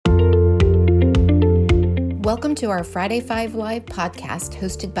Welcome to our Friday 5 Live podcast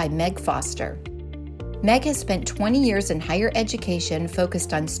hosted by Meg Foster. Meg has spent 20 years in higher education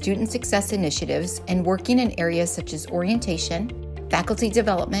focused on student success initiatives and working in areas such as orientation, faculty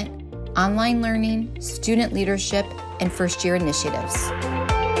development, online learning, student leadership, and first-year initiatives.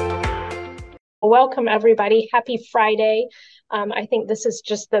 Welcome, everybody. Happy Friday. I think this is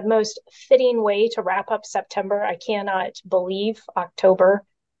just the most fitting way to wrap up September. I cannot believe October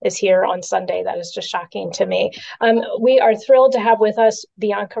is here on Sunday. That is just shocking to me. We are thrilled to have with us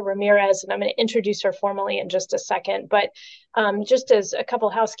Bianca Ramirez, and I'm going to introduce her formally in just a second. But just as a couple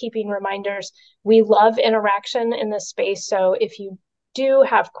housekeeping reminders, we love interaction in this space. So if you do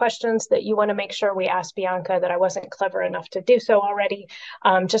have questions that you want to make sure we ask Bianca that I wasn't clever enough to do so already,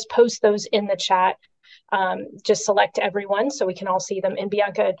 just post those in the chat. Just select everyone so we can all see them. And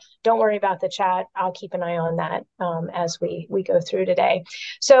Bianca, don't worry about the chat. I'll keep an eye on that as we go through today.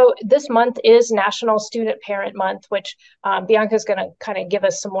 So this month is National Student Parent Month, which Bianca is going to kind of give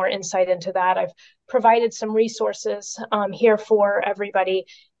us some more insight into that. I've provided some resources here for everybody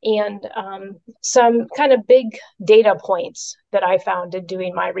and some kind of big data points that I found in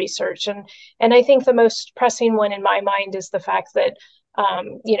doing my research. And I think the most pressing one in my mind is the fact that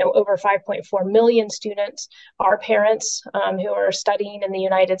over 5.4 million students are parents who are studying in the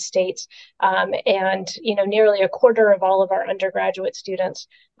United States. And nearly a quarter of all of our undergraduate students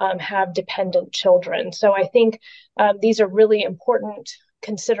have dependent children. So I think these are really important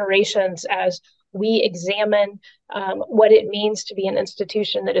considerations as we examine what it means to be an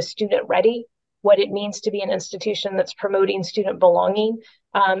institution that is student ready, what it means to be an institution that's promoting student belonging,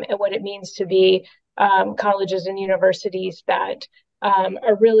 and what it means to be colleges and universities that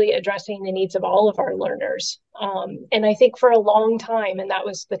are really addressing the needs of all of our learners. And I think for a long time, and that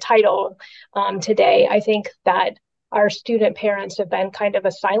was the title today, I think that our student parents have been kind of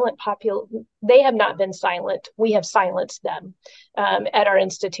a silent they have not been silent. We have silenced them at our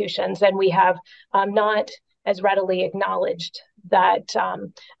institutions, and we have not as readily acknowledged that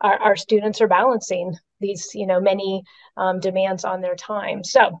our students are balancing these, many demands on their time.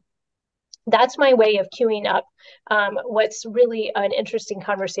 So that's my way of queuing up what's really an interesting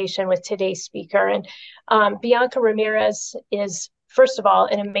conversation with today's speaker. And Bianca Ramirez is, first of all,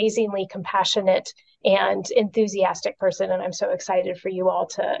 an amazingly compassionate and enthusiastic person, and I'm so excited for you all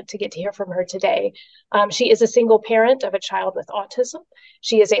to get to hear from her today. She is a single parent of a child with autism.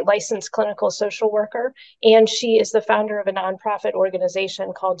 She is a licensed clinical social worker, and she is the founder of a nonprofit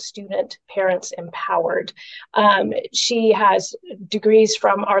organization called Student Parents Empowered. She has degrees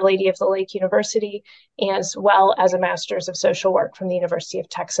from Our Lady of the Lake University, as well as a master's of social work from the University of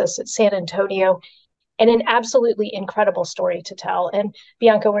Texas at San Antonio, and an absolutely incredible story to tell. And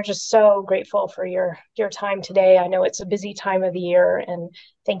Bianca, we're just so grateful for your time today. I know it's a busy time of the year, and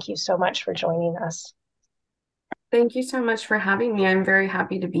thank you so much for joining us. Thank you so much for having me. I'm very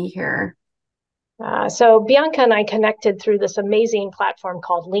happy to be here. So Bianca and I connected through this amazing platform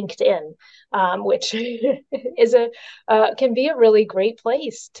called LinkedIn, which is can be a really great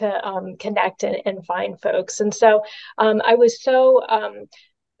place to connect and find folks. And so I was so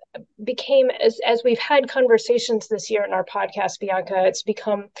as we've had conversations this year in our podcast, Bianca, it's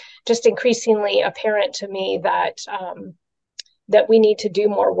become just increasingly apparent to me that that we need to do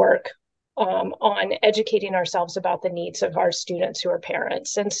more work on educating ourselves about the needs of our students who are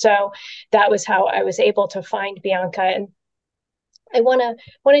parents. And so that was how I was able to find Bianca. And I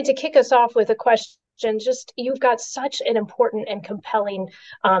wanted to kick us off with a question. Just, you've got such an important and compelling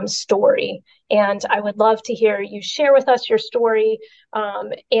story, and I would love to hear you share with us your story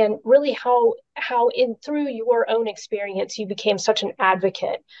and really how through your own experience you became such an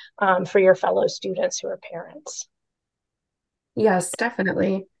advocate for your fellow students who are parents. Yes,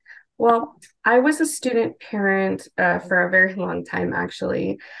 definitely. Well, I was a student parent for a very long time,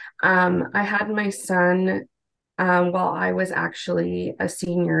 actually. I had my son while I was actually a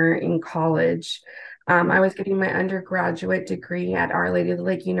senior in college. I was getting my undergraduate degree at Our Lady of the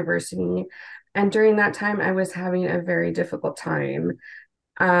Lake University. And during that time, I was having a very difficult time.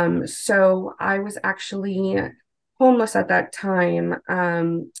 So I was actually homeless at that time.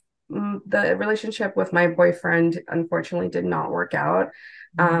 The relationship with my boyfriend, unfortunately, did not work out.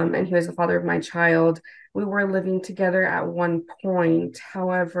 And he was the father of my child. We were living together at one point.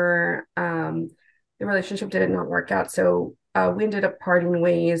 However, the relationship did not work out. So we ended up parting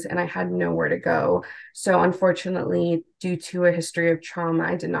ways, and I had nowhere to go. So unfortunately, due to a history of trauma,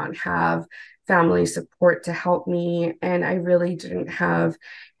 I did not have family support to help me. And I really didn't have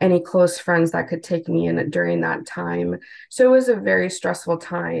any close friends that could take me in during that time. So it was a very stressful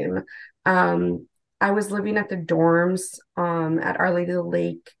time. I was living at the dorms at Our Lady of the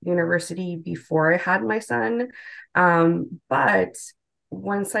Lake University before I had my son. But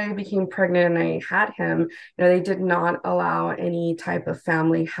once I became pregnant and I had him, they did not allow any type of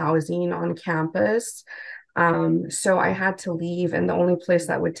family housing on campus. So I had to leave, and the only place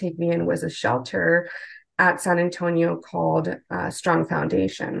that would take me in was a shelter at San Antonio called Strong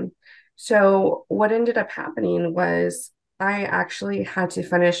Foundation. So what ended up happening was I actually had to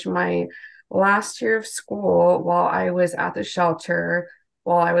finish my last year of school while I was at the shelter,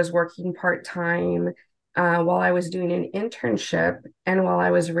 while I was working part-time, while I was doing an internship, and while I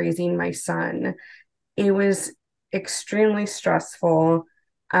was raising my son. It was extremely stressful.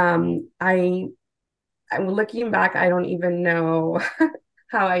 I looking back, I don't even know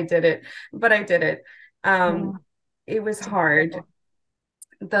how I did it, but I did it. Um, Mm, it was it's hard. incredible.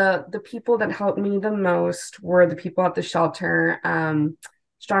 The people that helped me the most were the people at the shelter.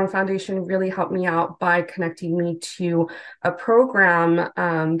 Strong Foundation really helped me out by connecting me to a program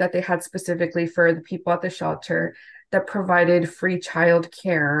that they had specifically for the people at the shelter that provided free child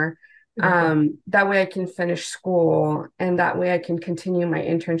care. Mhm. That way I can finish school and that way I can continue my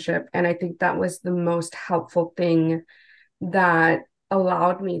internship. And I think that was the most helpful thing that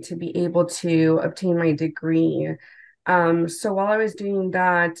allowed me to be able to obtain my degree. So while I was doing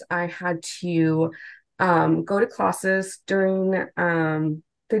that, I had to go to classes during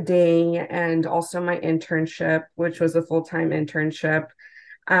the day and also my internship, which was a full-time internship.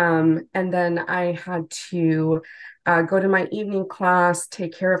 And then I had to go to my evening class,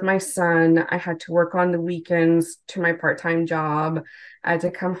 take care of my son. I had to work on the weekends to my part-time job. I had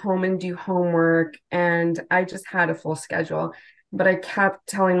to come home and do homework, and I just had a full schedule. But I kept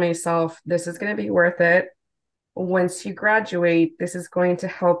telling myself, this is going to be worth it. Once you graduate, this is going to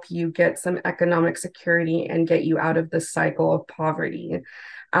help you get some economic security and get you out of the cycle of poverty.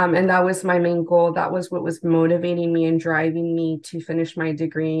 And that was my main goal. That was what was motivating me and driving me to finish my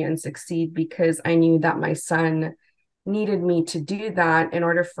degree and succeed because I knew that my son needed me to do that in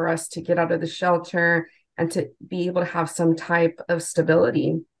order for us to get out of the shelter and to be able to have some type of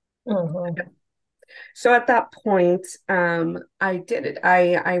stability. Mhm. So at that point, I did it.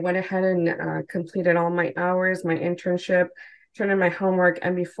 I went ahead and completed all my hours, my internship, turned in my homework,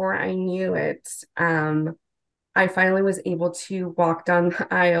 and before I knew it, I finally was able to walk down the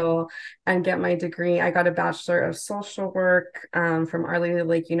aisle and get my degree. I got a Bachelor of Social Work from Our Lady of the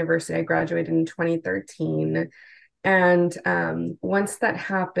Lake University. I graduated in 2013. And once that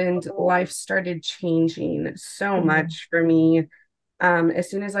happened, life started changing so Mhm. much for me. As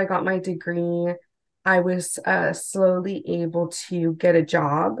soon as I got my degree, I was slowly able to get a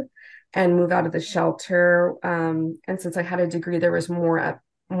job and move out of the shelter. And since I had a degree, there was more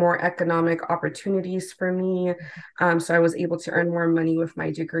economic opportunities for me. So I was able to earn more money with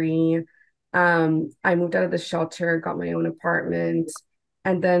my degree. I moved out of the shelter, got my own apartment,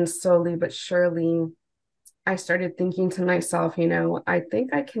 and then slowly but surely, I started thinking to myself, I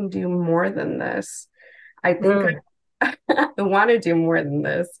think I can do more than this. I think Mm. I want to do more than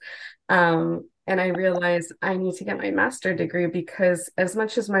this. And I realized I need to get my master degree because as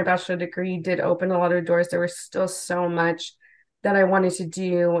much as my bachelor degree did open a lot of doors, there was still so much that I wanted to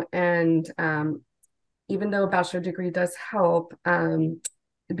do. And even though a bachelor degree does help,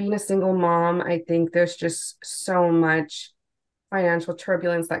 being a single mom, I think there's just so much financial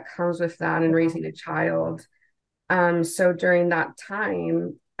turbulence that comes with that and raising a child. So during that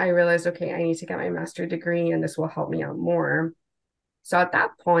time, I realized, okay, I need to get my master degree and this will help me out more. So at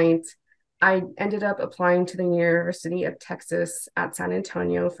that point, I ended up applying to the University of Texas at San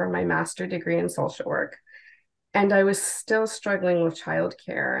Antonio for my master degree in social work. And I was still struggling with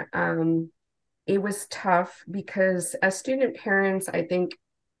childcare. It was tough because as student parents, I think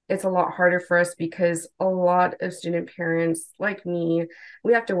it's a lot harder for us because a lot of student parents, like me,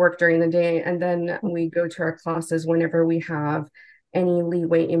 we have to work during the day and then we go to our classes whenever we have any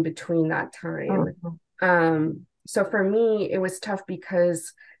leeway in between that time. Mhm. So for me, it was tough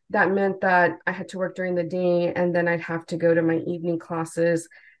because that meant that I had to work during the day and then I'd have to go to my evening classes.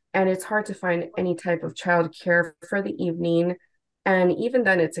 And it's hard to find any type of childcare for the evening. And even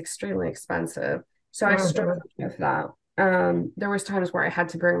then, it's extremely expensive. So I Mhm. struggled with that. There was times where I had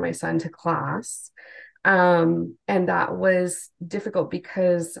to bring my son to class. And that was difficult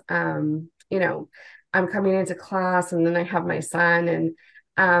because, I'm coming into class and then I have my son and,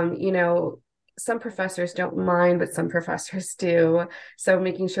 some professors don't mind, but some professors do. So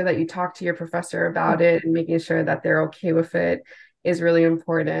making sure that you talk to your professor about it and making sure that they're okay with it is really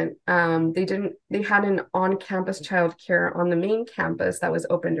important. They had an on-campus childcare on the main campus that was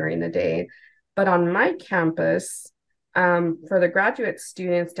open during the day, but on my campus, For the graduate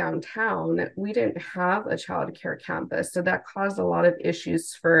students downtown, we didn't have a child care campus. So that caused a lot of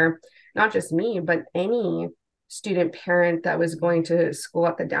issues for not just me, but any student parent that was going to school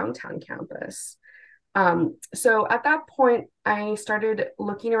at the downtown campus. So at that point, I started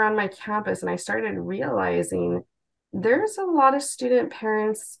looking around my campus and I started realizing there's a lot of student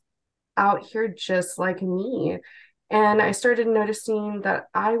parents out here just like me. And I started noticing that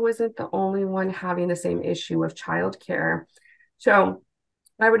I wasn't the only one having the same issue with childcare. So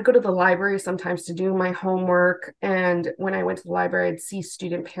I would go to the library sometimes to do my homework. And when I went to the library, I'd see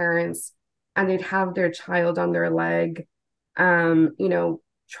student parents and they'd have their child on their leg, you know,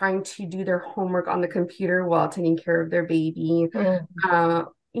 trying to do their homework on the computer while taking care of their baby. Mm. Uh,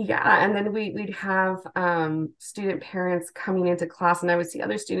 yeah, and then we'd have student parents coming into class, and I would see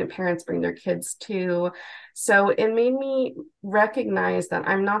other student parents bring their kids too. So it made me recognize that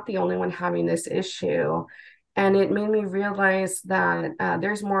I'm not the only one having this issue. And it made me realize that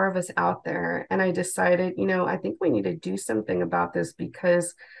there's more of us out there. And I decided, you know, I think we need to do something about this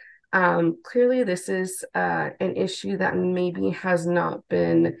because clearly this is an issue that maybe has not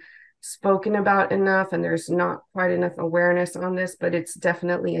been spoken about enough, and there's not quite enough awareness on this, but it's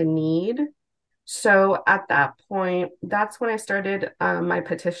definitely a need. So at that point, that's when I started my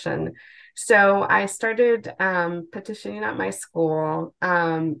petition. So I started petitioning at my school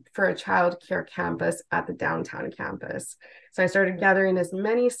for a child care campus at the downtown campus. So I started gathering as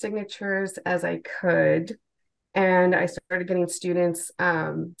many signatures as I could. And I started getting students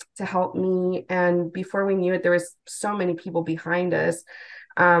to help me. And before we knew it, there was so many people behind us.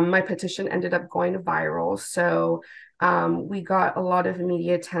 My petition ended up going viral. So we got a lot of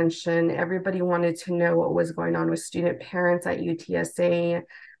media attention. Everybody wanted to know what was going on with student parents at UTSA,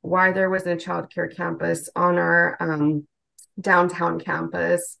 why there wasn't a child care campus on our downtown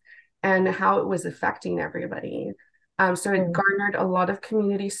campus, and how it was affecting everybody. So it garnered a lot of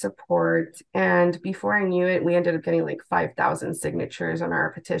community support. And before I knew it, we ended up getting like 5,000 signatures on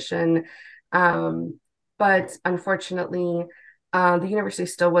our petition. But unfortunately, the university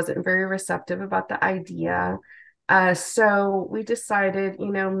still wasn't very receptive about the idea. So we decided,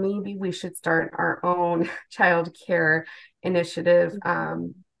 you know, maybe we should start our own child care initiative.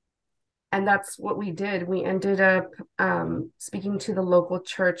 And that's what we did. We ended up speaking to the local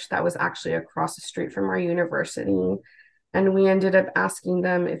church that was actually across the street from our university. And we ended up asking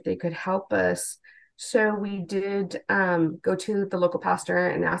them if they could help us. So we did go to the local pastor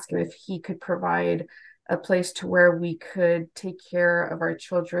and ask him if he could provide a place to where we could take care of our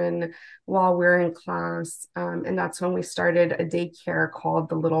children while we're in class. And that's when we started a daycare called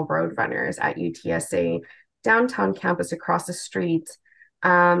the Little Roadrunners at UTSA downtown campus across the street.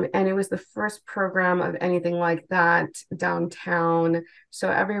 And it was the first program of anything like that downtown.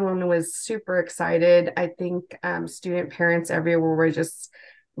 So everyone was super excited. I think student parents everywhere were just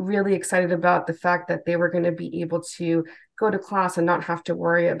really excited about the fact that they were going to be able to go to class and not have to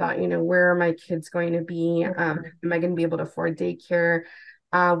worry about, you know, where are my kids going to be? Am I going to be able to afford daycare?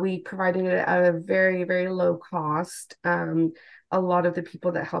 We provided it at a very, very low cost. A lot of the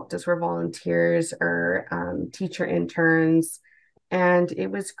people that helped us were volunteers or teacher interns. And it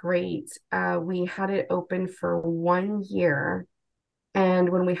was great. We had it open for 1 year. And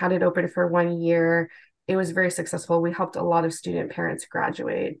when we had it open for 1 year, it was very successful. We helped a lot of student parents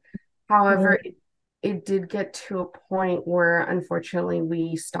graduate. However, it did get to a point where unfortunately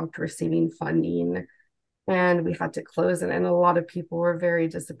we stopped receiving funding and we had to close it. And a lot of people were very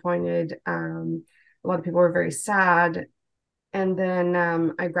disappointed. A lot of people were very sad. And then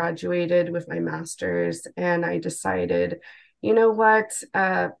I graduated with my master's and I decided, you know what?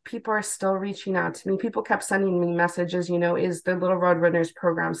 People are still reaching out to me. People kept sending me messages, you know, is the Little Roadrunners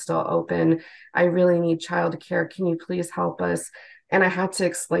program still open? I really need childcare. Can you please help us? And I had to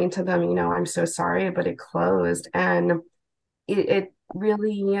explain to them, you know, I'm so sorry, but it closed. And it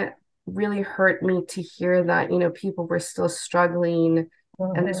really, really hurt me to hear that, you know, people were still struggling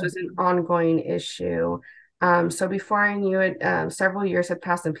and this was an ongoing issue. So before I knew it, several years had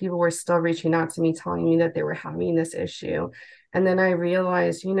passed and people were still reaching out to me, telling me that they were having this issue. And then I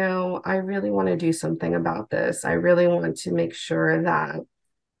realized, you know, I really want to do something about this. I really want to make sure that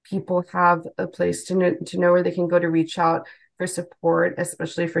people have a place to know where they can go to reach out for support,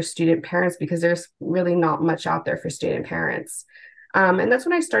 especially for student parents, because there's really not much out there for student parents. And that's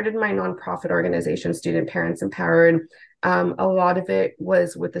when I started my nonprofit organization, Student Parents Empowered. A lot of it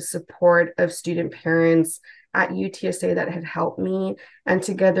was with the support of student parents at UTSA that had helped me. And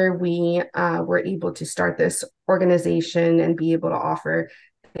together we were able to start this organization and be able to offer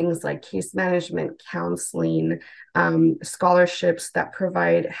things like case management, counseling, scholarships that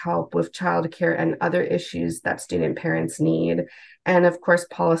provide help with childcare and other issues that student parents need. And of course,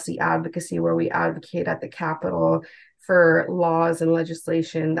 policy advocacy, where we advocate at the Capitol for laws and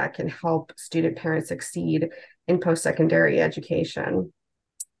legislation that can help student parents succeed in post-secondary education.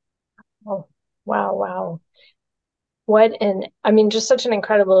 Oh, wow, wow. I mean, just such an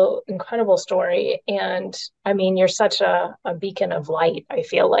incredible story. And I mean, you're such a beacon of light, I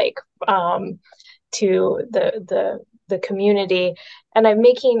feel like, to the community. And I'm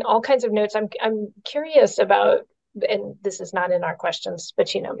making all kinds of notes. I'm curious about, and this is not in our questions,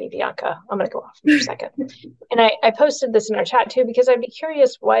 but you know me, Bianca, I'm going to go off for a second. And I posted this in our chat too, because I'd be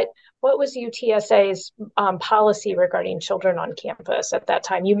curious what was UTSA's policy regarding children on campus at that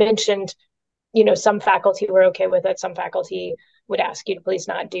time? You mentioned, you know, some faculty were okay with it, some faculty would ask you to please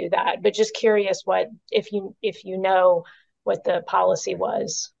not do that, but just curious what, if you know what the policy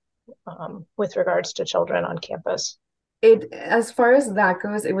was with regards to children on campus. As far as that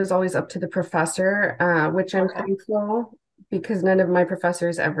goes, it was always up to the professor, which I'm Okay. thankful, because none of my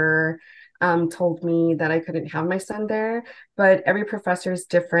professors ever told me that I couldn't have my son there. But every professor is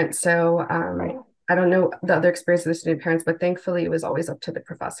different, so Right. I don't know the other experience of the student parents, but thankfully it was always up to the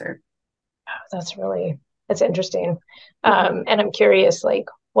professor. That's interesting. And I'm curious, like,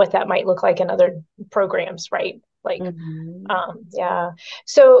 what that might look like in other programs, right? Like, Mhm. yeah.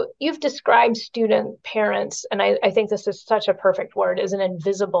 So you've described student parents, and I think this is such a perfect word, as an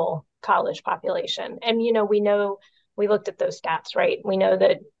invisible college population. And, you know, we looked at those stats, right? We know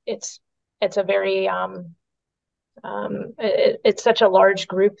that it's a very, it's such a large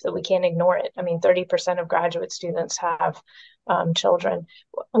group that we can't ignore it. I mean, 30% of graduate students have children.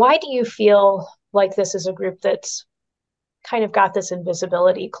 Why do you feel like this is a group that's kind of got this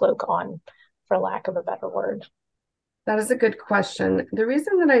invisibility cloak on, for lack of a better word? That is a good question. The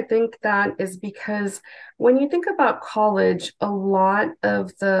reason that I think that is because when you think about college, a lot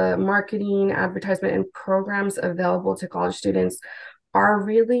of the marketing, advertisement, and programs available to college students are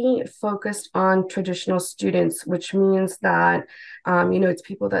really focused on traditional students, which means that, it's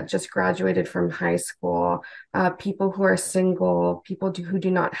people that just graduated from high school, people who are single, who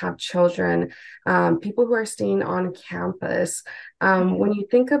do not have children, people who are staying on campus. When you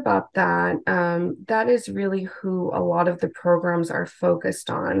think about that, that is really who a lot of the programs are focused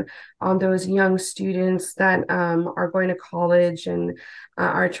on those young students that are going to college and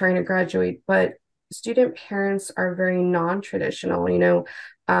are trying to graduate. But student parents are very non-traditional.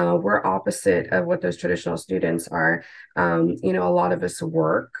 We're opposite of what those traditional students are. A lot of us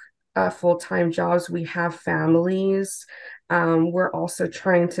work full-time jobs. We have families. We're also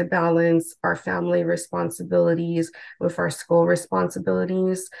trying to balance our family responsibilities with our school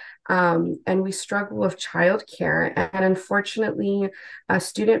responsibilities. And we struggle with childcare. And unfortunately,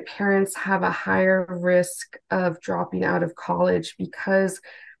 student parents have a higher risk of dropping out of college because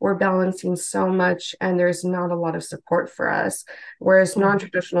we're balancing so much and there's not a lot of support for us. Whereas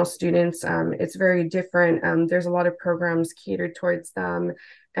non-traditional students, it's very different. There's a lot of programs catered towards them.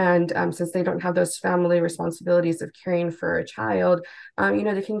 And since they don't have those family responsibilities of caring for a child,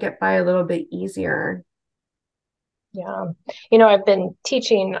 they can get by a little bit easier. Yeah. You know, I've been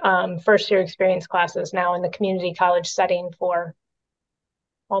teaching first year experience classes now in the community college setting for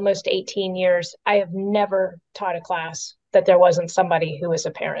almost 18 years. I have never taught a class that there wasn't somebody who was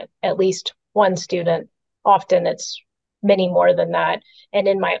a parent, at least one student. Often it's many more than that. And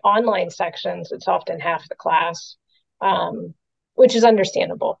in my online sections, it's often half the class, which is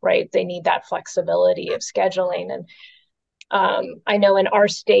understandable, right? They need that flexibility of scheduling. And I know in our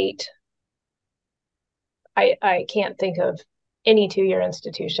state, I can't think of any 2-year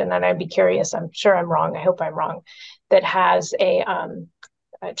institution, and I'd be curious, I'm sure I'm wrong, I hope I'm wrong, that has a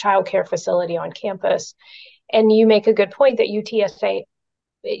child care facility on campus. And you make a good point that UTSA,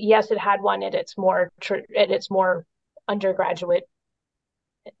 yes, it had one at its more undergraduate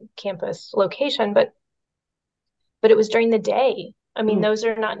campus location, but it was during the day. I mean, those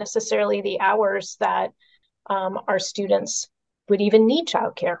are not necessarily the hours that our students would even need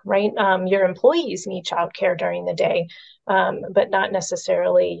childcare, right? Your employees need childcare during the day, but not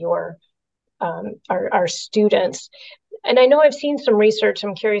necessarily our students. And I know I've seen some research.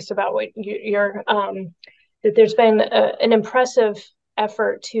 I'm curious about what your that there's been an impressive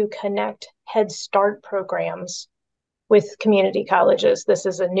effort to connect Head Start programs with community colleges. This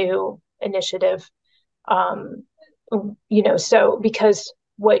is a new initiative. So because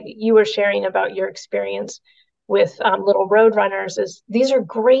what you were sharing about your experience with Little Roadrunners is these are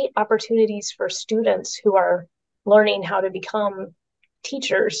great opportunities for students who are learning how to become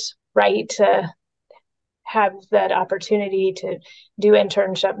teachers, right? have that opportunity to do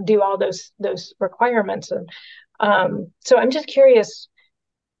internship, do all those requirements. And so I'm just curious,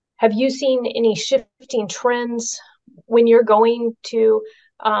 have you seen any shifting trends when you're going to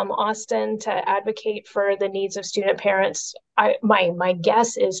Austin to advocate for the needs of student parents? My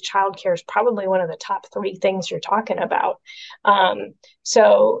guess is childcare is probably one of the top three things you're talking about.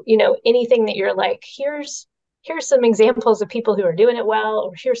 So, anything that you're like, here's some examples of people who are doing it well,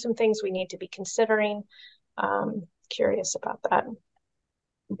 or here's some things we need to be considering. Curious about that.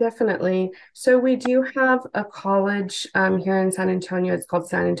 Definitely. So we do have a college here in San Antonio. It's called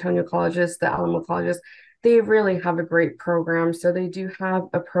San Antonio Colleges, the Alamo Colleges. They really have a great program. So they do have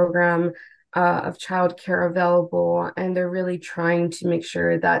a program of childcare available, and they're really trying to make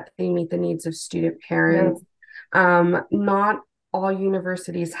sure that they meet the needs of student parents. Not all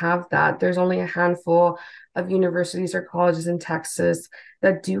universities have that. There's only a handful of universities or colleges in Texas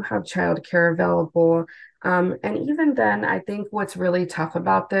that do have childcare available. And even then, I think what's really tough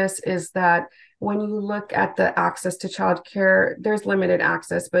about this is that when you look at the access to childcare, there's limited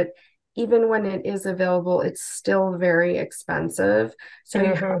access, but even when it is available, it's still very expensive. So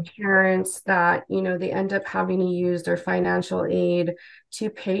you have parents that, they end up having to use their financial aid to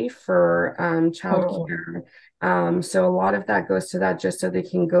pay for childcare. So a lot of that goes to that just so they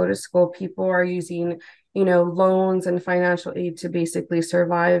can go to school. People are using loans and financial aid to basically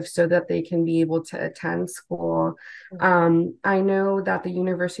survive so that they can be able to attend school. I know that the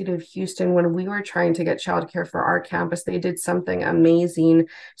University of Houston, when we were trying to get childcare for our campus, they did something amazing.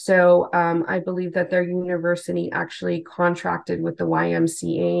 So I believe that their university actually contracted with the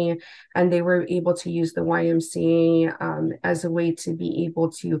YMCA, and they were able to use the YMCA as a way to be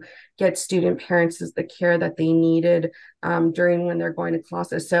able to get student parents the care that they needed during when they're going to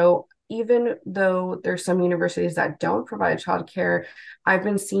classes. So even though there's some universities that don't provide childcare, I've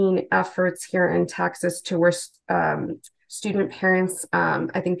been seeing efforts here in Texas to where student parents,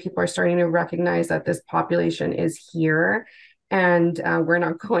 I think people are starting to recognize that this population is here and we're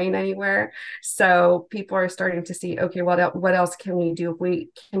not going anywhere. So people are starting to see, okay, what else can we do if we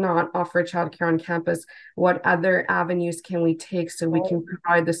cannot offer childcare on campus? What other avenues can we take so we can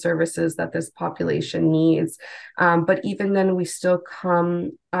provide the services that this population needs? But even then, we still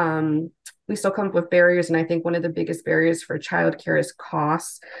come up with barriers, and I think one of the biggest barriers for childcare is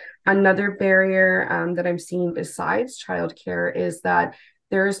costs. Another barrier that I'm seeing besides childcare is that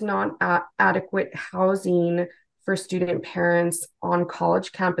there is not adequate housing for student parents on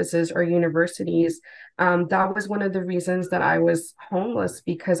college campuses or universities. That was one of the reasons that I was homeless,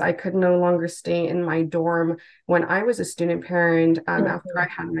 because I could no longer stay in my dorm when I was a student parent after I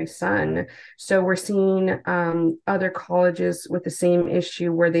had my son. So we're seeing other colleges with the same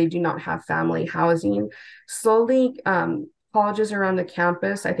issue where they do not have family housing. Slowly, colleges around the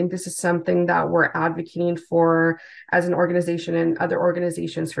campus, I think this is something that we're advocating for as an organization, and other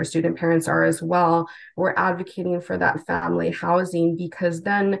organizations for student parents are as well. We're advocating for that family housing, because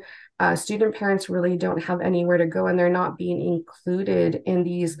then student parents really don't have anywhere to go, and they're not being included in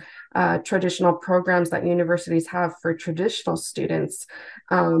these traditional programs that universities have for traditional students,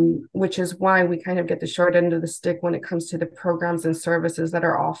 which is why we kind of get the short end of the stick when it comes to the programs and services that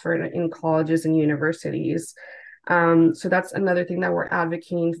are offered in colleges and universities. So that's another thing that we're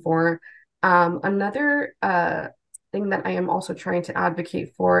advocating for. Another thing that I am also trying to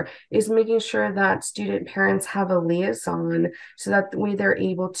advocate for is making sure that student parents have a liaison, so that the way they're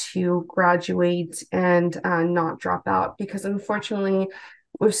able to graduate and not drop out. Because unfortunately,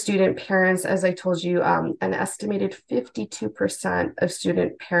 with student parents, as I told you, an estimated 52% of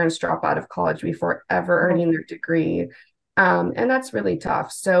student parents drop out of college before ever earning their degree. And that's really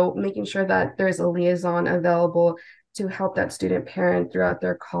tough. So making sure that there's a liaison available to help that student parent throughout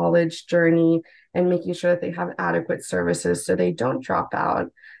their college journey, and making sure that they have adequate services so they don't drop out.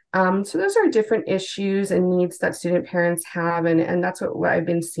 So those are different issues and needs that student parents have. And that's what I've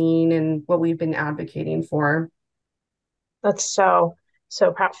been seeing and what we've been advocating for. That's so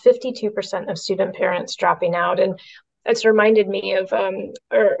proud. 52% of student parents dropping out. And it's reminded me of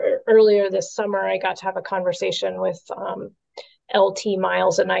earlier this summer, I got to have a conversation with LT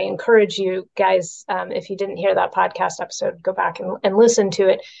Miles, and I encourage you guys, if you didn't hear that podcast episode, go back and listen to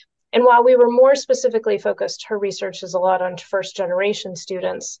it. And while we were more specifically focused, her research is a lot on first generation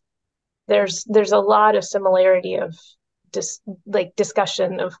students. There's a lot of similarity of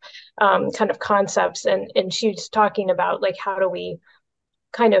discussion of kind of concepts, and she's talking about like, how do we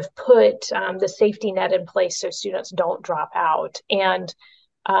kind of put the safety net in place so students don't drop out. And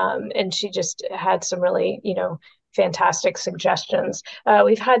she just had some really, fantastic suggestions.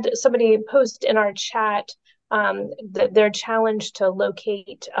 We've had somebody post in our chat they're challenged to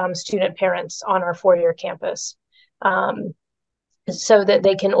locate student parents on our four-year campus. So that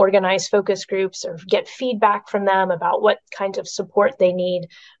they can organize focus groups or get feedback from them about what kinds of support they need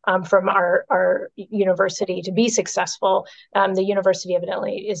from our university to be successful. The university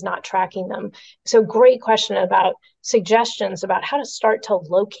evidently is not tracking them. So great question about suggestions about how to start to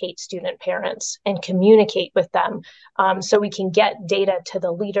locate student parents and communicate with them so we can get data to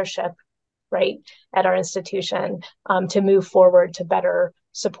the leadership, right, at our institution to move forward to better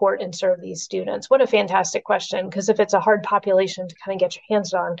support and serve these students. What a fantastic question, because if it's a hard population to kind of get your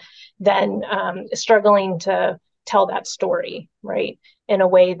hands on, then struggling to tell that story, right, in a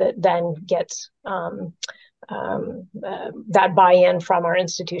way that then gets that buy-in from our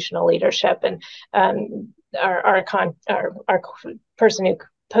institutional leadership. And our person who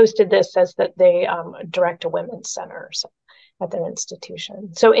posted this says that they direct a women's center at their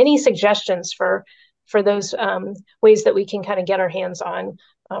institution. So any suggestions for those ways that we can kind of get our hands on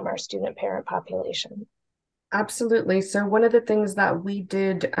our student parent population? Absolutely. So one of the things that we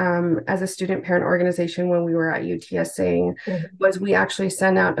did as a student parent organization when we were at UTSA was we actually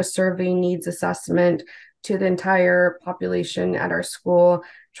sent out a survey needs assessment to the entire population at our school,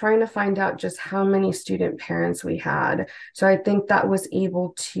 trying to find out just how many student parents we had. So I think that was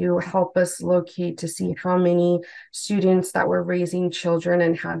able to help us locate to see how many students that were raising children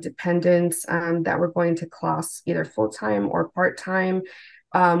and had dependents that were going to class either full-time or part-time.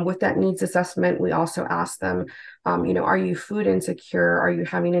 With that needs assessment, we also asked them, are you food insecure? Are you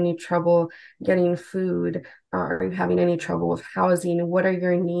having any trouble getting food? Are you having any trouble with housing? What are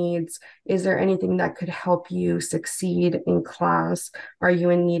your needs? Is there anything that could help you succeed in class? Are you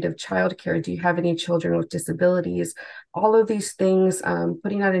in need of childcare? Do you have any children with disabilities? All of these things,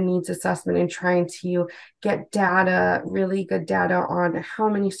 putting out a needs assessment and trying to get data, really good data on how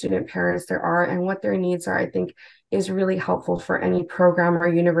many student parents there are and what their needs are, I think is really helpful for any program or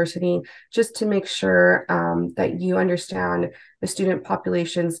university, just to make sure that you understand the student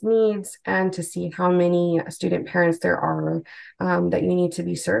population's needs and to see how many student parents there are that you need to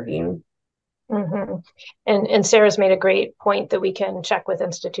be serving. Mm-hmm. And Sarah's made a great point that we can check with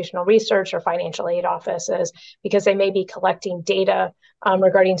institutional research or financial aid offices, because they may be collecting data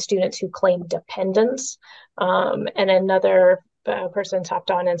regarding students who claim dependence. And another person tapped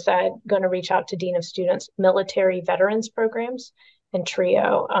on and said, going to reach out to Dean of Students, military veterans programs and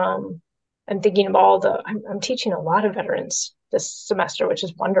TRIO. I'm thinking of I'm teaching a lot of veterans this semester, which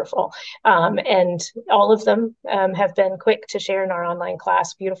is wonderful. And all of them have been quick to share in our online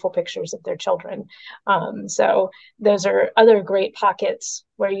class beautiful pictures of their children. So those are other great pockets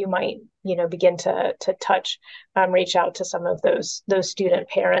where you might, begin to touch, reach out to some of those student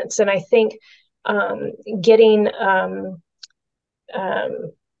parents. And I think getting and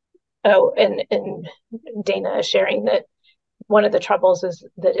Dana is sharing that one of the troubles is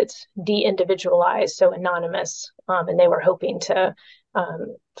that it's de-individualized, so anonymous, and they were hoping to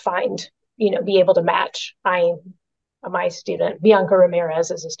find, be able to match my student. Bianca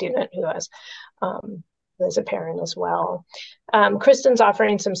Ramirez is a student who has a parent as well. Kristen's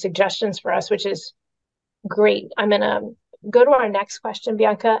offering some suggestions for us, which is great. I'm going to go to our next question,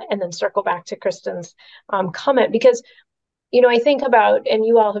 Bianca, and then circle back to Kristen's comment, because I think about, and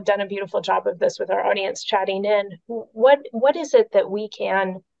you all have done a beautiful job of this with our audience chatting in, what is it that we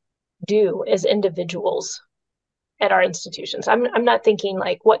can do as individuals at our institutions? I'm not thinking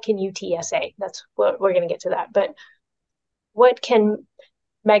like, what can UTSA? That's what we're going to get to that. But what can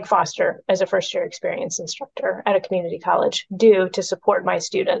Meg Foster, as a first-year experience instructor at a community college, do to support my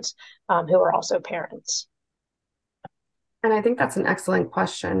students who are also parents? And I think that's an excellent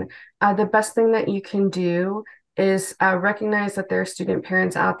question. The best thing that you can do is recognize that there are student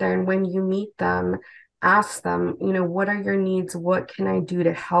parents out there, and when you meet them, ask them, what are your needs? What can I do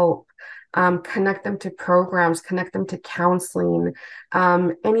to help? Connect them to programs, connect them to counseling,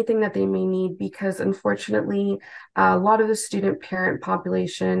 anything that they may need, because unfortunately, a lot of the student parent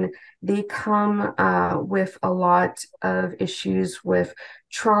population, they come with a lot of issues with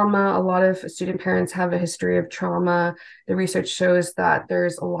trauma. A lot of student parents have a history of trauma. The research shows that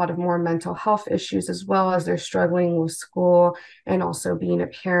there's a lot of more mental health issues, as well as they're struggling with school and also being a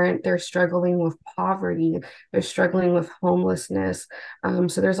parent. They're struggling with poverty. They're struggling with homelessness.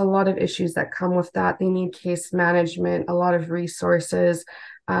 So there's a lot of issues that come with that. They need case management, a lot of resources.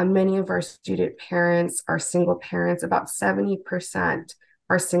 Many of our student parents are single parents. About 70%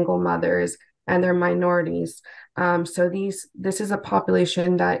 are single mothers, and they're minorities. So this is a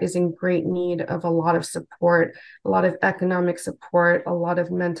population that is in great need of a lot of support, a lot of economic support, a lot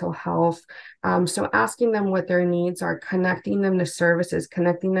of mental health. So asking them what their needs are, connecting them to services,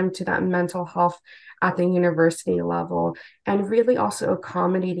 connecting them to that mental health at the university level, and really also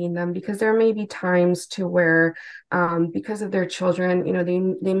accommodating them, because there may be times to where because of their children,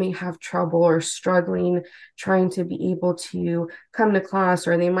 they may have trouble or struggling trying to be able to come to class,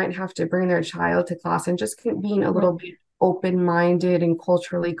 or they might have to bring their child to class, and just being a little bit open-minded and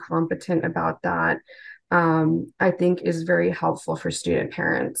culturally competent about that, I think is very helpful for student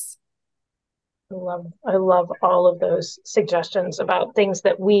parents. I love all of those suggestions about things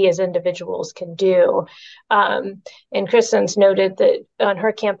that we as individuals can do. And Kristen's noted that on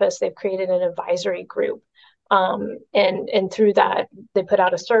her campus, they've created an advisory group. And through that, they put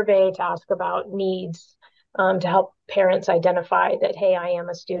out a survey to ask about needs, to help parents identify that, hey, I am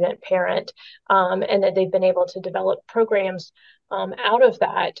a student parent, and that they've been able to develop programs out of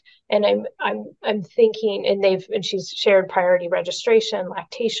that. And I'm thinking, and she's shared priority registration,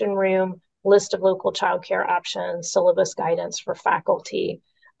 lactation room, list of local childcare options, syllabus guidance for faculty.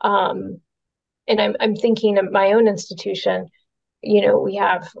 And I'm thinking of my own institution. We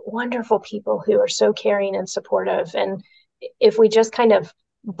have wonderful people who are so caring and supportive. And if we just kind of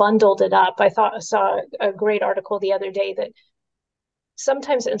bundled it up, I saw a great article the other day that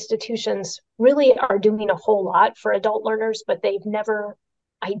sometimes institutions really are doing a whole lot for adult learners, but they've never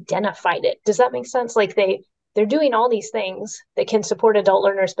identified it. Does that make sense? Like they're doing all these things that can support adult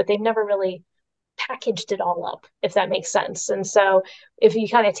learners, but they've never really packaged it all up, if that makes sense. And so if you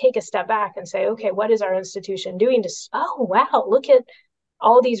kind of take a step back and say, okay, what is our institution doing to, oh, wow, look at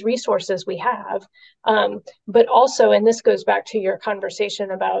all these resources we have. But also, and this goes back to your conversation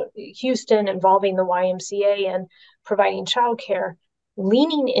about Houston involving the YMCA and providing childcare,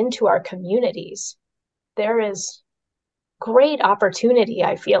 leaning into our communities. There is great opportunity,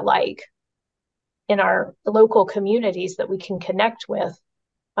 I feel like, in our local communities that we can connect with,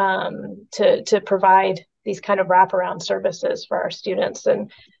 to provide these kind of wraparound services for our students.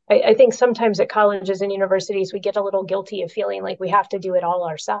 And I think sometimes at colleges and universities, we get a little guilty of feeling like we have to do it all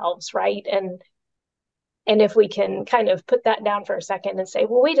ourselves, right? And if we can kind of put that down for a second and say,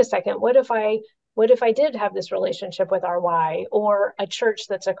 well, wait a second, what if I did have this relationship with RY or a church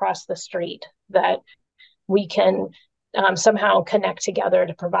that's across the street that we can somehow connect together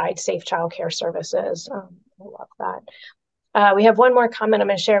to provide safe childcare services? I love that. We have one more comment I'm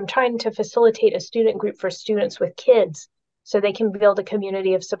going to share. I'm trying to facilitate a student group for students with kids so they can build a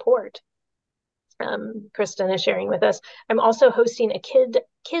community of support. Kristen is sharing with us. I'm also hosting a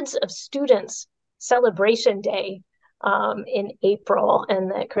Kids of Students celebration day in April,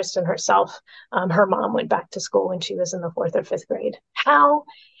 and that Kristen herself, her mom went back to school when she was in the 4th or 5th grade. How?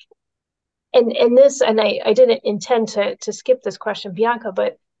 And this, and I didn't intend to skip this question, Bianca,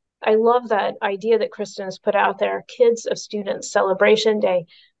 but I love that idea that Kristen has put out there, Kids of Students Celebration Day,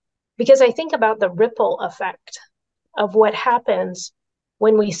 because I think about the ripple effect of what happens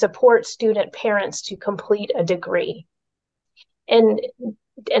when we support student parents to complete a degree. And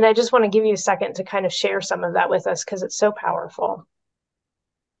I just want to give you a second to kind of share some of that with us because it's so powerful.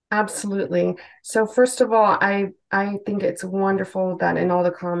 Absolutely. So first of all, I think it's wonderful that in all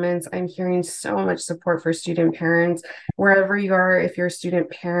the comments, I'm hearing so much support for student parents, wherever you are, if you're a student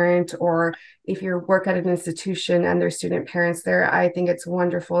parent or if you work at an institution and there's student parents there. I think it's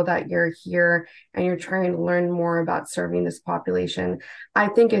wonderful that you're here and you're trying to learn more about serving this population. I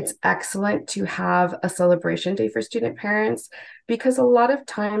think it's excellent to have a celebration day for student parents because a lot of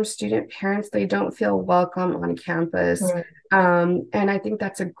times student parents, they don't feel welcome on campus. Right. And I think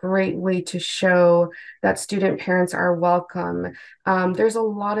that's a great way to show that student parents are welcome. There's a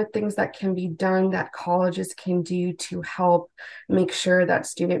lot of things that can be done that colleges can do to help make sure that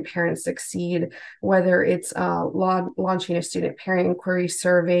student parents succeed, whether it's launching a student parent inquiry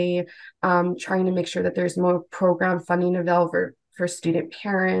survey, trying to make sure that there's more program funding available for student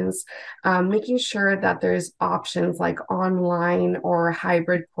parents, making sure that there's options like online or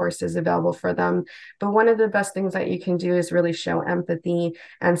hybrid courses available for them. But one of the best things that you can do is really show empathy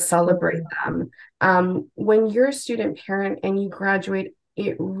and celebrate them. When you're a student parent and you graduate,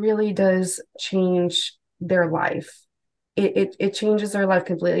 it really does change their life. It changes their life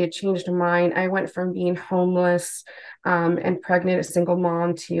completely. It changed mine. I went from being homeless and pregnant, a single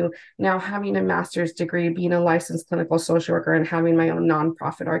mom, to now having a master's degree, being a licensed clinical social worker, and having my own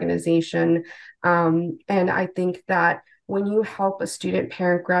nonprofit organization. And I think that when you help a student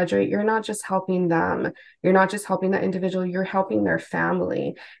parent graduate, you're not just helping them, you're not just helping that individual, you're helping their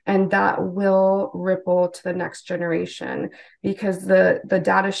family. And that will ripple to the next generation because the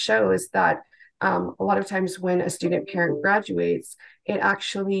data shows that a lot of times when a student parent graduates, it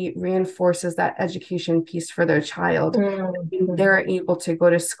actually reinforces that education piece for their child. Mm-hmm. They're able to go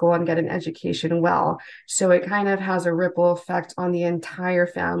to school and get an education well. So it kind of has a ripple effect on the entire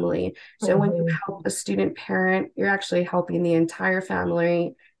family. So when you Mm-hmm. help a student parent, you're actually helping the entire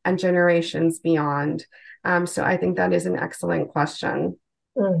family and generations beyond. So I think that is an excellent question.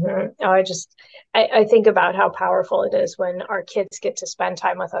 Mm-hmm. Oh, I think about how powerful it is when our kids get to spend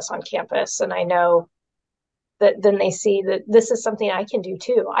time with us on campus. And I know that then they see that this is something I can do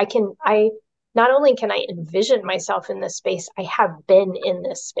too. I not only can I envision myself in this space, I have been in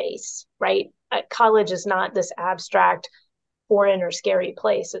this space, right? College is not this abstract, foreign or scary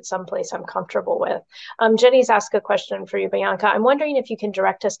place. It's someplace I'm comfortable with. Jenny's asked a question for you, Bianca. I'm wondering if you can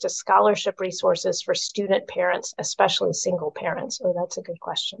direct us to scholarship resources for student parents, especially single parents. Oh, that's a good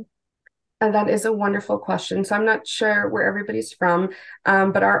question. And that is a wonderful question. So I'm not sure where everybody's from,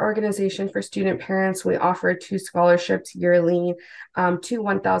 but our organization for student parents, we offer two scholarships yearly, two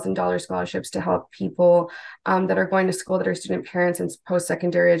 $1,000 scholarships to help people that are going to school that are student parents in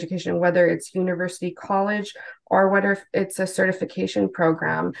post-secondary education, whether it's university, college, or whether it's a certification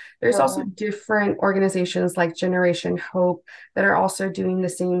program. There's also different organizations like Generation Hope that are also doing the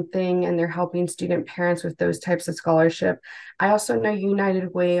same thing, and they're helping student parents with those types of scholarship. I also know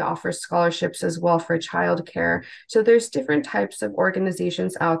United Way offers scholarships as well for childcare. So there's different types of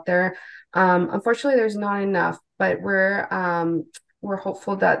organizations out there. Unfortunately, there's not enough, but we're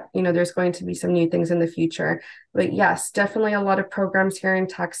hopeful that there's going to be some new things in the future. But yes, definitely a lot of programs here in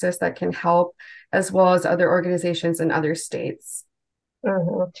Texas that can help, as well as other organizations in other states.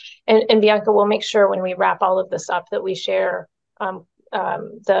 Mm-hmm. And Bianca, we'll make sure when we wrap all of this up that we share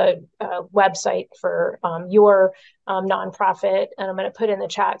the website for your nonprofit. And I'm going to put in the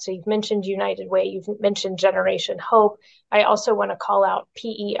chat. So you've mentioned United Way, you've mentioned Generation Hope. I also want to call out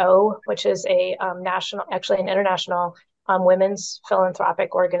PEO, which is a actually an international women's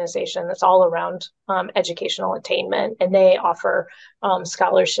philanthropic organization that's all around educational attainment. And they offer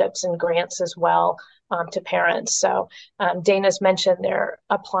scholarships and grants as well to parents. So Dana's mentioned they're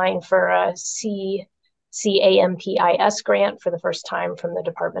applying for a CAMPIS grant for the first time from the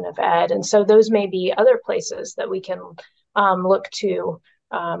Department of Ed. And so those may be other places that we can look to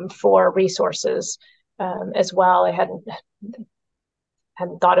for resources as well. I hadn't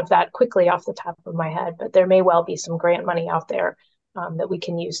thought of that quickly off the top of my head, but there may well be some grant money out there that we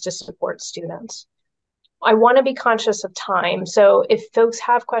can use to support students. I want to be conscious of time. So if folks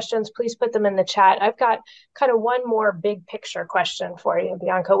have questions, please put them in the chat. I've got kind of one more big picture question for you,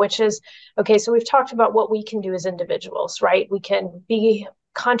 Bianca, which is, okay, so we've talked about what we can do as individuals, right? We can be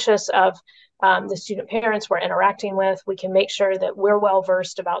conscious of the student parents we're interacting with. We can make sure that we're well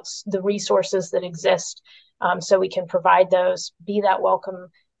versed about the resources that exist so we can provide those, be that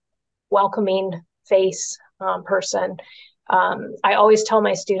welcoming face person. I always tell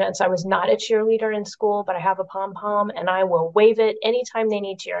my students I was not a cheerleader in school, but I have a pom pom and I will wave it anytime they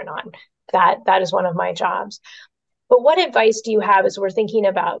need cheering on. That is one of my jobs. But what advice do you have as we're thinking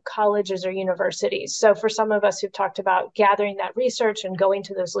about colleges or universities? So for some of us who've talked about gathering that research and going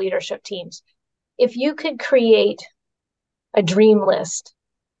to those leadership teams, if you could create a dream list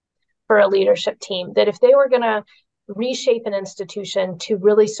for a leadership team, that if they were going to reshape an institution to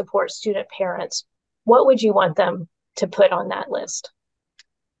really support student parents, what would you want them to put on that list?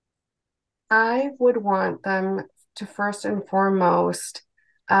 I would want them to first and foremost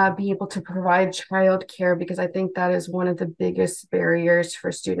be able to provide childcare, because I think that is one of the biggest barriers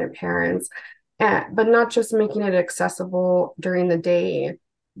for student parents. But not just making it accessible during the day,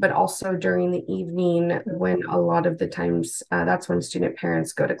 but also during the evening, when a lot of the times that's when student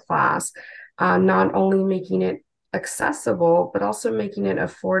parents go to class. Not only making it accessible, but also making it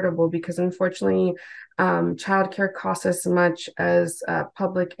affordable, because unfortunately, childcare costs as much as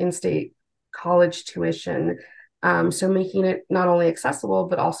public in-state college tuition. So making it not only accessible,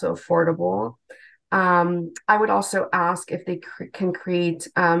 but also affordable. I would also ask if they can create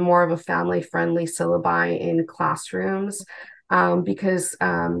more of a family-friendly syllabi in classrooms, because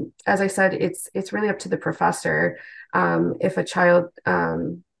as I said, it's really up to the professor. If a child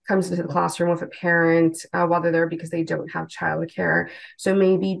comes into the classroom with a parent while they're there because they don't have childcare. So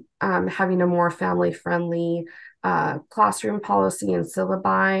maybe having a more family-friendly classroom policy and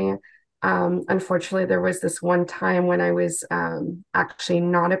syllabi. Unfortunately, there was this one time when I was actually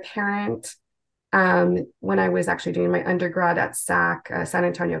not a parent, when I was actually doing my undergrad at San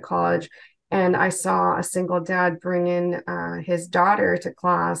Antonio College, and I saw a single dad bring in his daughter to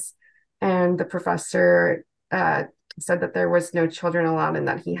class, and the professor said that there was no children allowed and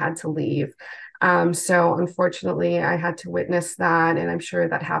that he had to leave. So unfortunately, I had to witness that, and I'm sure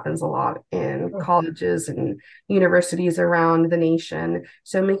that happens a lot in colleges and universities around the nation.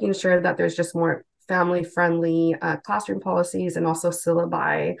 So making sure that there's just more family-friendly classroom policies and also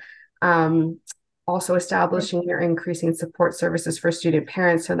syllabi. Um, Also establishing or increasing support services for student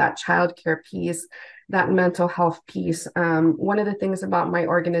parents, so that childcare piece, that mental health piece. One of the things about my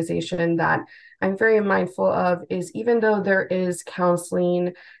organization that I'm very mindful of is, even though there is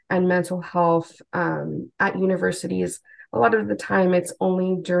counseling and mental health at universities, a lot of the time it's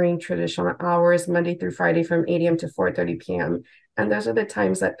only during traditional hours, Monday through Friday from 8 a.m. to 4:30 p.m. And those are the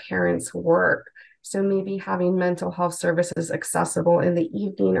times that parents work. So maybe having mental health services accessible in the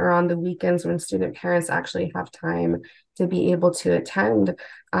evening or on the weekends when student parents actually have time to be able to attend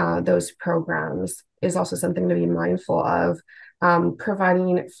those programs is also something to be mindful of.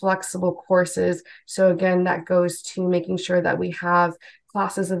 Providing flexible courses. So again, that goes to making sure that we have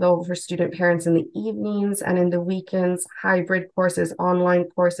classes available for student parents in the evenings and in the weekends, hybrid courses, online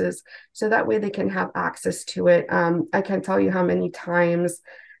courses, so that way they can have access to it. I can't tell you how many times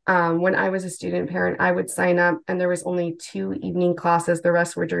when I was a student parent, I would sign up and there was only 2 evening classes. The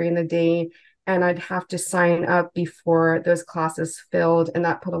rest were during the day. And I'd have to sign up before those classes filled. And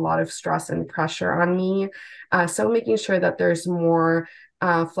that put a lot of stress and pressure on me. So making sure that there's more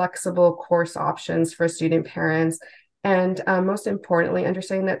flexible course options for student parents. And most importantly,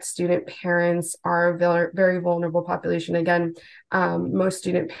 understanding that student parents are a very, very vulnerable population. Again, most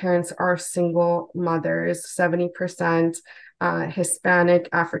student parents are single mothers, 70%. Hispanic,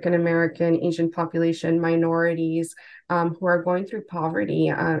 African American, Asian population, minorities who are going through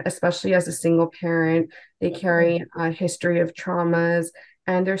poverty, especially as a single parent. They carry a history of traumas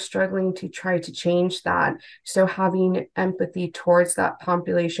and they're struggling to try to change that. So having empathy towards that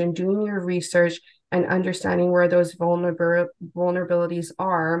population, doing your research and understanding where those vulnerabilities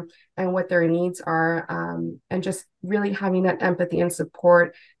are and what their needs are, and just really having that empathy and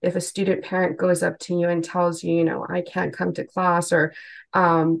support. If a student parent goes up to you and tells you, I can't come to class, or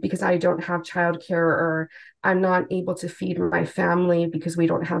because I don't have childcare, or I'm not able to feed my family because we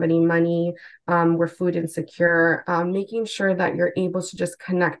don't have any money, we're food insecure, making sure that you're able to just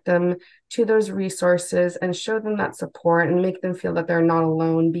connect them to those resources and show them that support and make them feel that they're not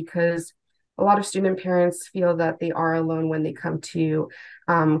alone, because a lot of student parents feel that they are alone when they come to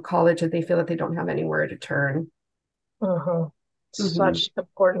college, and they feel that they don't have anywhere to turn. Mm-hmm. Mm-hmm. Such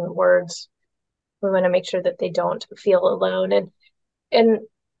important words. We want to make sure that they don't feel alone. And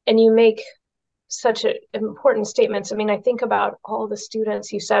and you make such important statements. I mean, I think about all the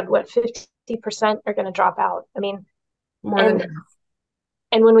students. You said what, 50% are going to drop out. I mean, More than and half.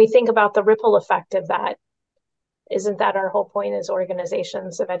 and when we think about the ripple effect of that, isn't that our whole point as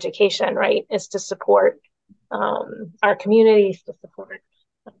organizations of education, right? Is to support our communities, to support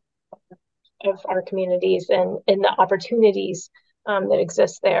of our communities and the opportunities that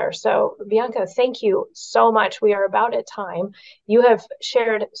exist there. So, Bianca, thank you so much. We are about at time. You have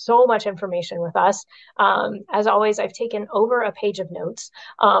shared so much information with us. As always, I've taken over a page of notes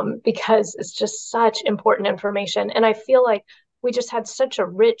because it's just such important information. And I feel like we just had such a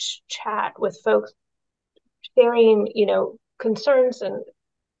rich chat with folks sharing, concerns and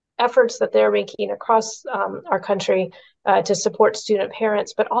efforts that they're making across our country to support student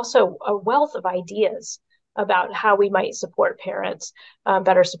parents, but also a wealth of ideas about how we might support parents,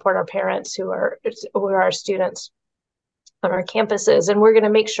 better support our parents who are our students on our campuses. And we're going to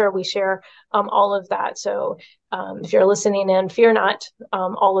make sure we share all of that. So if you're listening in, fear not,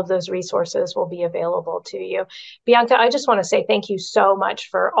 all of those resources will be available to you. Bianca, I just want to say thank you so much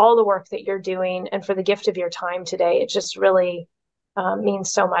for all the work that you're doing and for the gift of your time today. It just really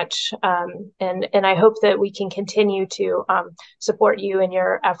means so much. And I hope that we can continue to support you in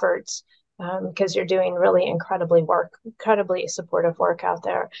your efforts because you're doing really incredibly supportive work out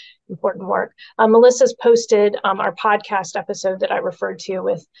there, important work. Melissa's posted our podcast episode that I referred to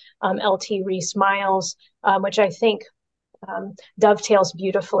with LT Reese Miles, which I think dovetails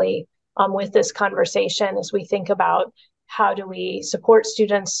beautifully with this conversation as we think about how do we support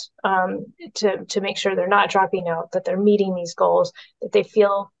students to make sure they're not dropping out, that they're meeting these goals, that they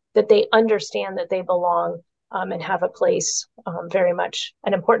feel that they understand that they belong and have a place, very much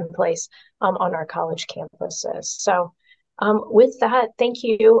an important place on our college campuses. So with that, thank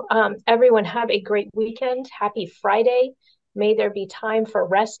you. Everyone have a great weekend. Happy Friday. May there be time for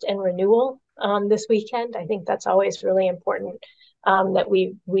rest and renewal this weekend. I think that's always really important that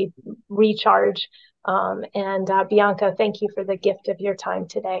we recharge. And Bianca, thank you for the gift of your time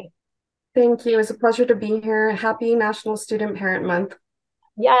today. Thank you. It's a pleasure to be here. Happy National Student Parent Month.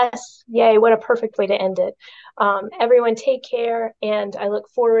 Yes. Yay. What a perfect way to end it. Everyone take care. And I look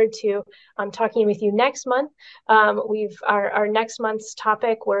forward to talking with you next month. Our next month's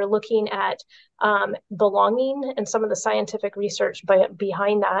topic, we're looking at belonging and some of the scientific research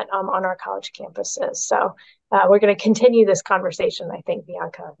behind that on our college campuses. So we're going to continue this conversation, I think,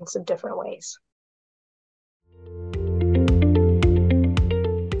 Bianca, in some different ways.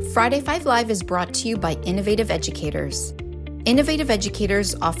 Friday 5 Live is brought to you by Innovative Educators. Innovative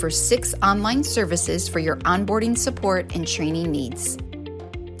Educators offers 6 online services for your onboarding support and training needs.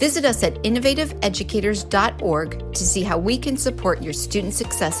 Visit us at innovativeeducators.org to see how we can support your student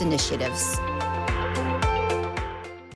success initiatives.